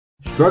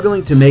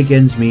Struggling to make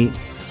ends meet?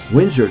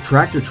 Windsor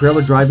Tractor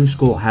Trailer Driving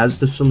School has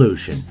the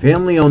solution.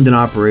 Family owned and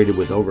operated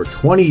with over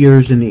 20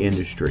 years in the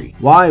industry.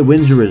 Why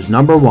Windsor is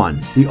number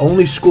one, the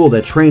only school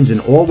that trains in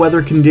all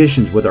weather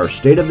conditions with our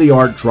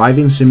state-of-the-art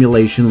driving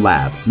simulation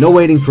lab. No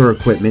waiting for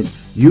equipment,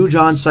 huge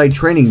on-site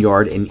training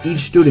yard, and each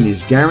student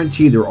is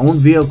guaranteed their own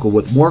vehicle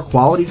with more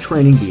quality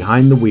training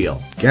behind the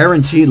wheel.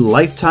 Guaranteed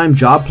lifetime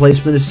job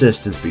placement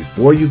assistance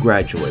before you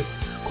graduate.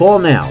 Call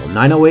now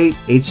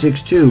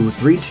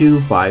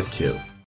 908-862-3252.